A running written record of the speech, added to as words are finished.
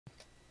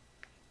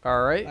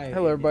Alright,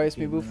 hello everybody, it's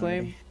me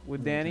BooFlame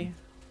with Dani.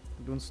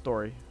 I'm doing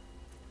story.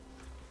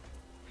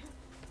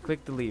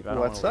 Click to leave. I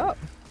don't What's up?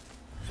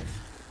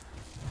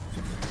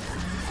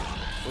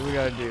 What we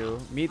gotta do?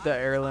 Meet the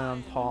airline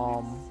on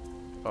Palm.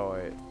 Oh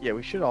wait. Yeah,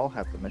 we should all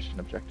have the mission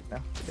objective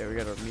now. Yeah, we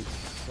gotta meet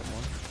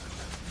someone.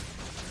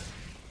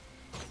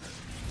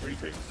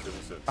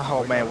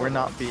 Oh man, we're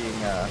not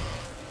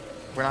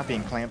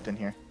being clamped in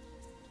here.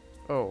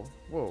 Oh,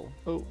 whoa.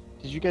 Oh,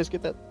 did you guys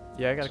get that?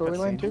 Yeah, I got a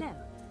storyline too. Hello.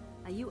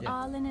 Are you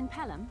Arlen and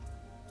Pelham?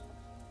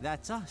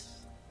 That's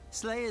us.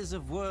 Slayers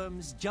of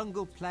worms,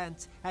 jungle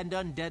plants, and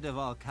undead of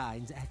all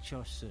kinds at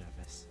your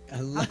service. I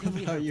love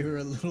how you're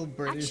a little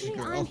British Actually,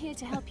 girl. I'm here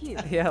to help you.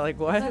 Yeah, like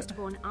what?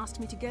 Firstborn asked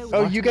me to go.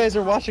 Oh, you guys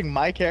are watching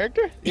my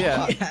character?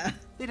 Yeah. Yeah.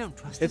 They don't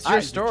trust It's us.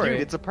 your story.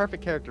 Dude, it's a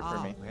perfect character for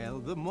me. Well,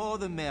 the more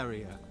the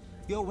merrier.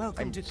 You're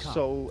welcome I'm to come.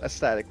 so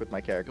ecstatic with my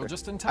character. You're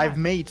just in time. I've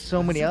made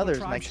so many Simple others,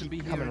 and I tribe should be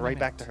keep here coming in a right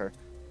back to minute.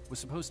 her. We're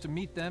supposed to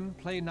meet them,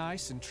 play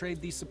nice, and trade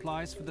these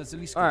supplies for the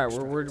Zelisko. Alright,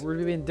 extract. we're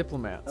being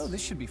diplomats. Oh,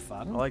 this should be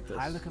fun. I like this.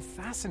 I look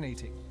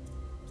fascinating.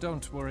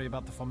 Don't worry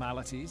about the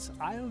formalities.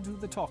 I'll do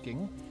the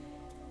talking.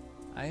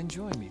 I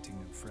enjoy meeting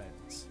new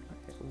friends.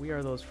 We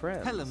are those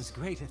friends. Pelham's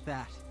great at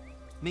that.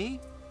 Me?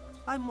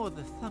 I'm more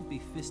the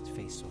thumpy fist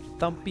face sort of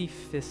guy. Thumpy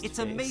fist It's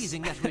face.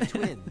 amazing that we're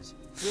twins.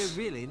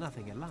 We're really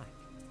nothing alike.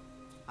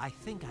 I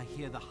think I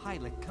hear the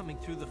Hylic coming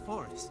through the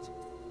forest.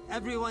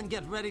 Everyone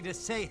get ready to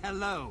say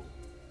hello.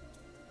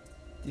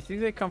 Do you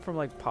think they come from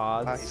like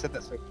pods? He said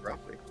that so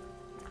roughly.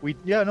 We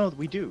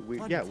do. We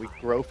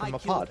grow from I a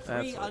pod.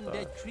 killed 3 That's what I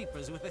undead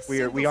creepers with a We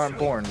single aren't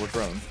swing. born. We're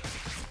grown.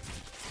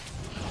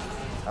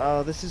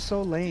 Oh, this is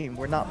so lame.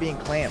 We're not being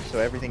clamped, so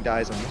everything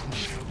dies on one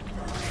shot.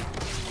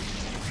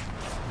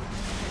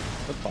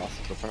 The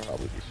bosses will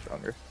probably be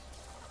stronger.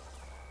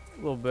 A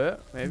little bit,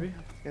 maybe.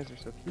 These guys are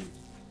so cute.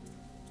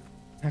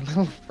 They're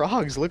little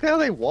frogs. Look how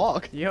they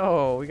walk.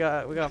 Yo, we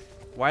got.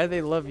 Why do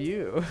they love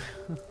you?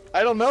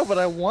 I don't know, but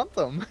I want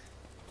them.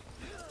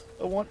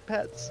 I want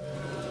pets.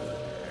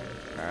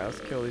 Alright, let's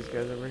kill these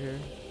guys over here.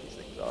 These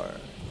things are.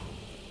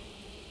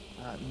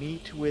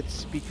 Meet with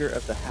Speaker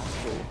of the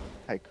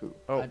Haiku.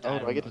 Oh, do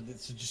I get to...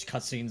 It's just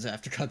cutscenes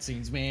after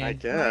cutscenes, man. I My name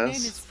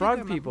guess. is frog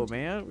Figure people, Mahuti.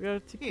 man. We gotta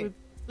take Here, with...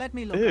 let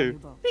me look Ew. at you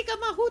both. Pika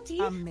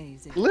Mahuti.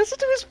 Amazing. Listen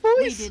to his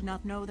We voice. did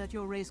not know that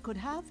your race could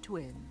have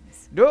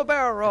twins. Do a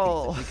barrel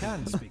roll! We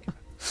can speak of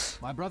it.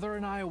 My brother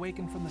and I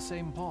awakened from the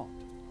same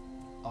pond.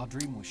 Our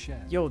dream was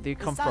shared. Yo, they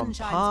The come sun from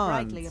shines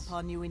ponds. brightly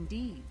upon you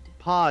indeed.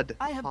 Pod.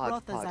 I have pod,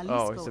 brought the pod.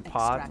 Oh, is Zelisko it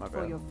pod? extract My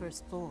for bad. your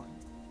firstborn.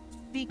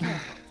 Be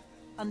careful.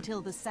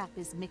 Until the sap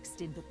is mixed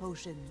into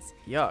potions,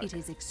 Yuck. it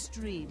is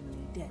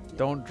extremely deadly.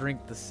 Don't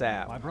drink the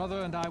sap. My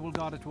brother and I will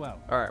guard it well.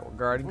 Alright, we're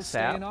guarding We'll stay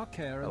sap. in our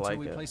care I until like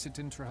we it. place it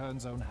in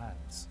Traherne's own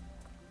hands.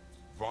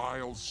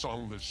 Vile,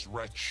 sunless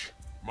wretch,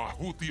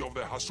 Mahuti of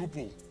the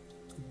Hasupul.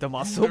 The You dare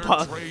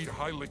masupa. trade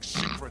Hylic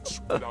secrets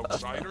with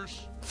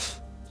outsiders?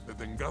 The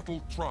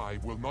Dengatul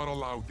tribe will not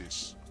allow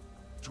this.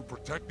 To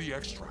protect the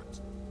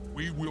extract,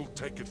 we will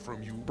take it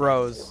from you. by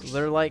Bros, force.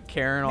 they're like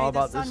caring all May the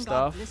about this sun god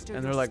stuff, blister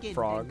and they're your like skin,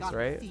 frogs, Dengatul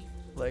right? thief.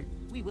 Like,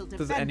 We will does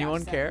defend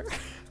anyone care?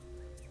 ourselves.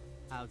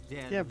 How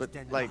dare Yeah, those but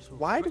Dengatul like,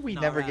 why do we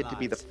threaten never our get to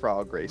be the allies?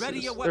 frog Ready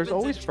races? your There's weapons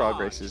always and frog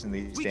charge. races in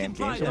these We damn can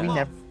try games, and them we off.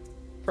 never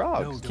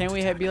frogs. No, Can we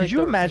Don't have be attack. like Could you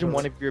the- imagine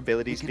one of your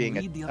abilities We can being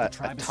lead the a other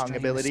tribe tongue astray and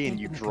ability, and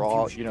escape you in the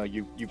draw, confusion?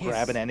 you Yes,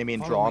 grab an enemy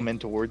and follow draw him me. in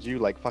towards you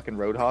like fucking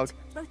Roadhog?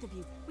 Both of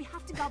you, we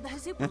have to guard the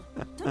Hazupu.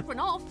 Don't run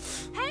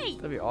off. Hey!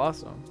 That'd be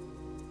awesome.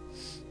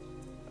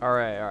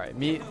 Alright.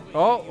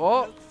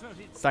 Oh!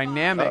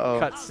 Dynamic Uh-oh.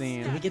 Do we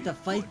cutscene. get to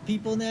fight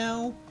people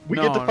now? We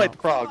No, get to no. fight the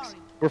frogs.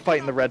 We're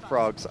fighting the red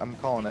frogs. I'm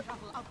calling it.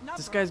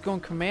 This guy's going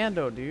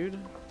commando, dude.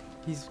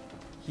 He's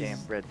Damn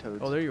red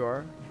toads. Oh, there you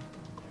are.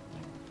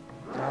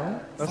 No,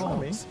 that's not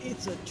me.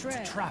 It's a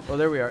trap. Trap. Oh,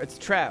 there we are. It's a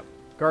trap.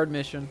 Guard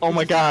mission. Oh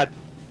my god.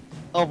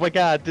 Oh my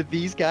god. Did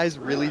these guys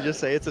really just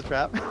say it's a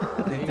trap?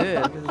 They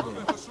did.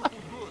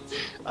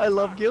 I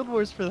love Guild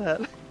Wars for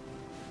that.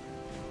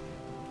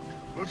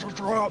 It's a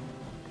trap.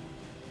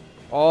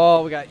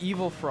 Oh, we got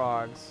evil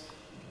frogs.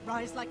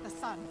 Rise like the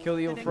sun. Kill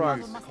the The evil Dengatul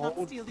frogs. must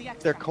not steal the They're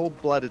extract.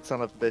 cold-blooded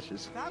son of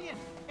bitches. Valiant,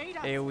 aid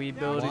us. AoE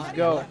abilities What?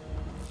 go.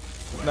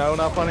 No,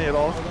 not funny at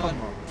all. Hold on.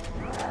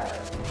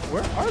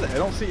 Where are they? I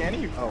don't see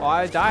any. Oh,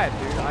 I died,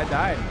 dude. I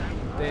died.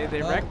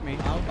 They Well, wrecked me.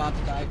 I'm about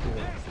to die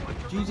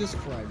too. Jesus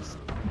Christ.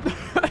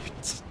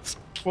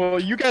 Well,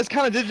 you guys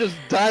kind of did just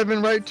dive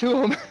in right to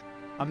them.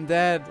 I'm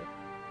dead.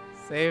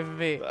 Save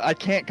me. I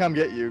can't come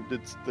get you.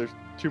 There's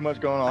too much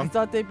going I on.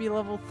 thought they'd be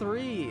level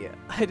 3.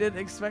 I didn't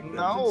expect them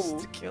No.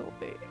 to kill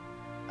me.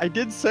 I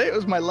did say it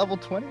was my level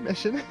 20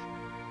 mission.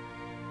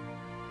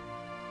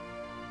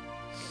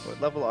 What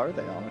level are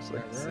they, honestly?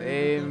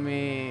 Save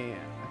me.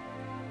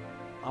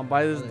 I'm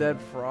by this dead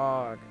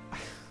frog.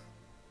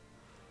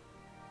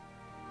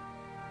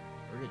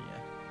 Where are you?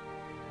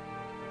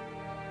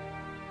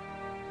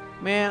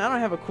 Man, I don't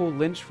have a cool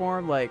lynch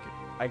form. Like,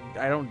 I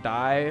don't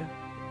die.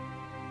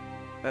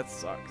 That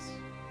sucks.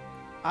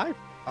 I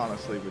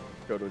honestly would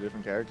go to a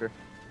different character.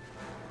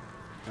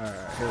 Alright,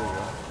 here we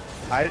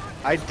go.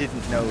 I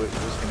didn't know it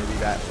was going to be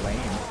that lame.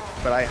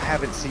 but I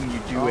haven't seen you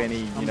do any,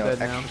 you I'm know,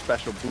 dead extra now.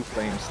 special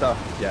BooFlame stuff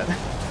yet.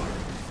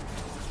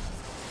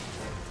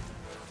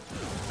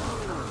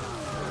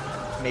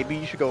 Maybe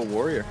you should go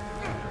warrior.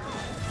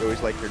 You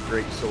always like your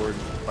great sword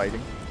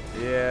fighting.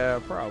 Yeah,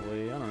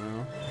 probably. I don't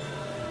know.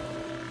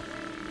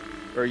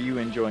 Or are you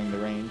enjoying the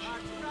range?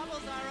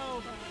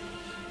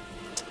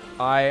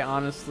 I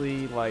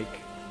honestly, like,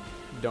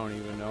 don't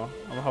even know.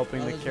 I'm hoping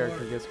the There's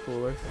character more. gets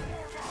cooler.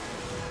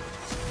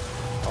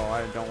 Oh,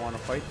 I don't want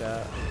to fight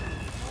that.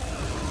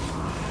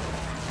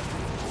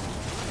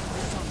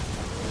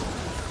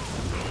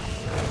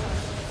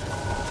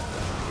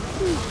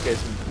 Get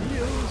some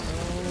heals.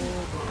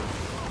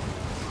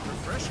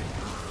 Refreshing.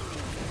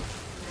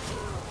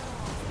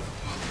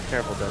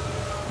 Careful, Doug.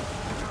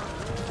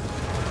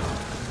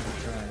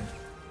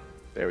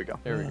 There we go.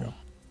 There we go.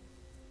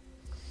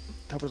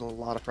 That was a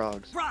lot of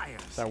frogs. Briars!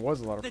 That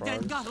was a lot of The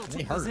frogs. Dengato They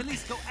took hurt. the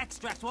Zelisko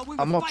extract while we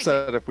were I'm fighting.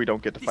 upset if we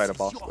don't get to fight a This is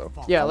boss your though.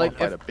 fault. Yeah, I like,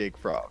 wanna fight a big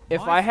frog.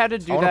 If I had to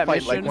do I wanna that fight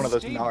mission, like one of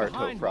those Stayed Naruto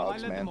behind while I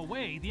frogs, led them man.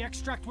 away, the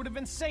extract would have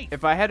been safe.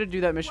 if I had to do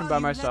that mission Well, by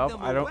you led myself,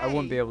 them I wouldn't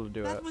away. be able to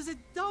do That it. was a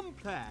dumb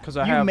plan. Because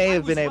I You have, may I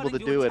have been was able to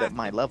wanting do it attack at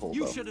my them. level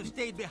You though. should have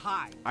stayed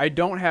behind. I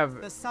don't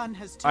have, The sun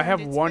has I have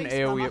turned its one face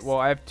from AoE, us. well,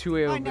 I have two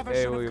I AoE, never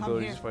should have AoE come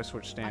abilities here. if I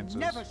switch I stances.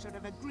 never should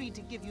have agreed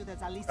to give you the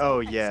Zelisko Oh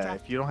yeah,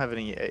 extract. if you don't have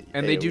any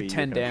And they do AoE,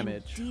 10 you're gonna-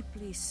 damage.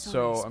 Deeply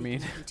So, sorry, I mean-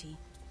 Speaking Beauty.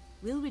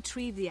 We'll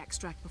retrieve the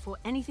extract before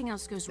anything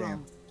else goes Damn.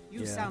 wrong.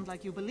 You Yeah. sound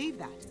like you believe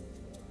that.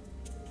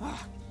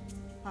 Ah,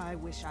 I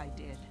wish I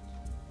did.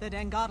 The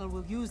Dengato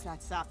will use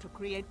that sap to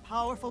create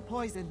powerful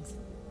poisons.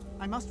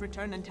 I must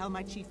return and tell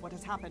my chief what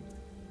has happened.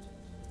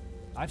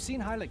 I've seen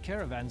Hylic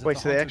caravans. At Wait, the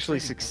so they Hunter actually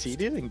trading post.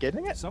 succeeded in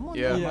getting it? Someone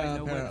Yeah. there might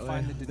know where to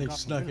find the apparently. They Dengato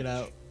snuck it village.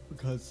 out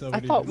because I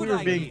somebody. thought we Good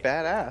were being idea.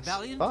 badass.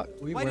 Valiant? Fuck.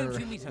 We Why were, don't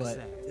you meet us but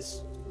there?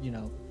 it's, you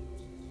know,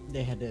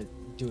 they had to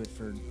do it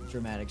for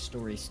dramatic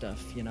story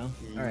stuff, you know?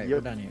 Alright, Yep.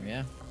 we're done here,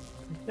 yeah?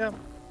 Yeah.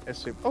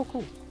 Assume. Oh,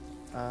 cool.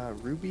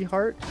 Ruby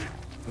heart,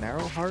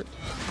 narrow heart.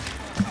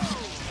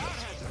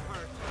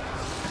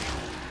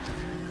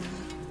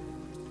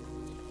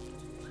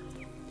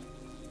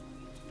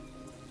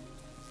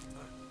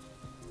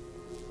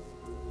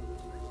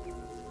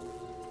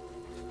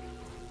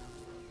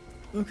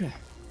 Okay.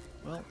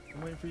 Well,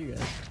 I'm waiting for you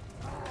guys.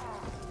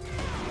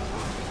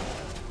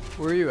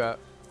 Where are you at?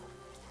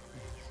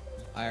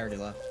 I already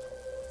left.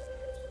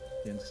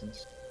 The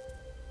instance.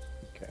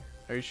 Okay.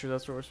 Are you sure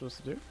that's what we're supposed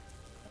to do?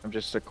 I'm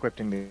just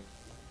equipping the.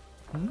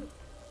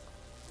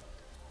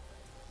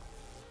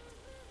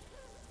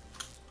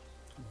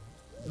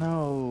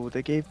 No,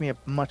 they gave me a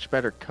much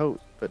better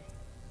coat, but.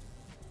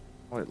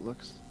 Oh, it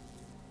looks.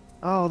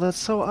 Oh, that's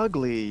so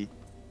ugly.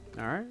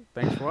 Alright,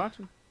 thanks for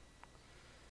watching.